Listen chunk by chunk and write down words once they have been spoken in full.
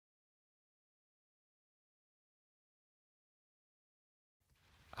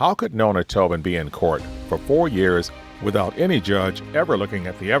How could Nona Tobin be in court for 4 years without any judge ever looking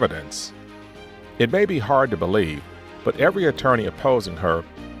at the evidence? It may be hard to believe, but every attorney opposing her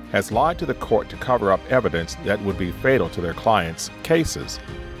has lied to the court to cover up evidence that would be fatal to their clients' cases.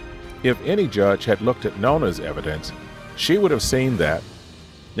 If any judge had looked at Nona's evidence, she would have seen that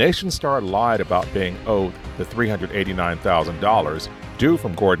Nationstar lied about being owed the $389,000 due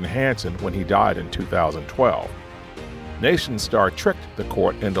from Gordon Hanson when he died in 2012. Nationstar tricked the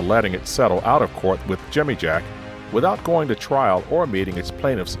court into letting it settle out of court with Jimmy Jack without going to trial or meeting its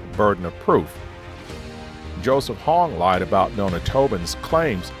plaintiff's burden of proof. Joseph Hong lied about Nona Tobin's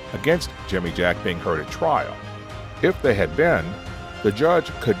claims against Jimmy Jack being heard at trial. If they had been, the judge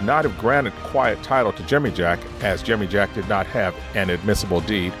could not have granted quiet title to Jimmy Jack, as Jimmy Jack did not have an admissible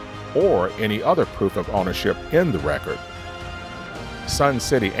deed or any other proof of ownership in the record. Sun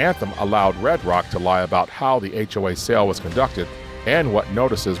City Anthem allowed Red Rock to lie about how the HOA sale was conducted and what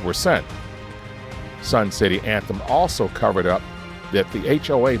notices were sent. Sun City Anthem also covered up that the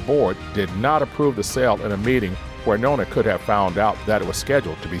HOA board did not approve the sale in a meeting where Nona could have found out that it was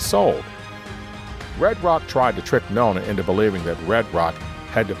scheduled to be sold. Red Rock tried to trick Nona into believing that Red Rock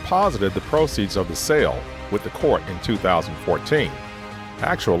had deposited the proceeds of the sale with the court in 2014.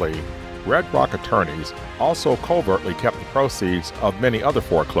 Actually, Red Rock attorneys also covertly kept the proceeds of many other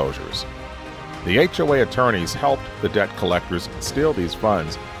foreclosures. The HOA attorneys helped the debt collectors steal these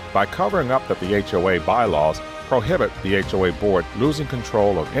funds by covering up that the HOA bylaws prohibit the HOA board losing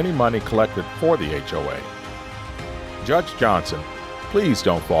control of any money collected for the HOA. Judge Johnson, please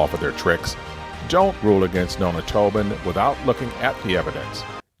don't fall for their tricks. Don't rule against Nona Tobin without looking at the evidence.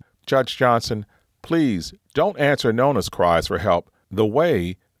 Judge Johnson, please don't answer Nona's cries for help the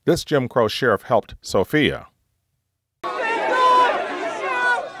way this Jim Crow sheriff helped Sophia.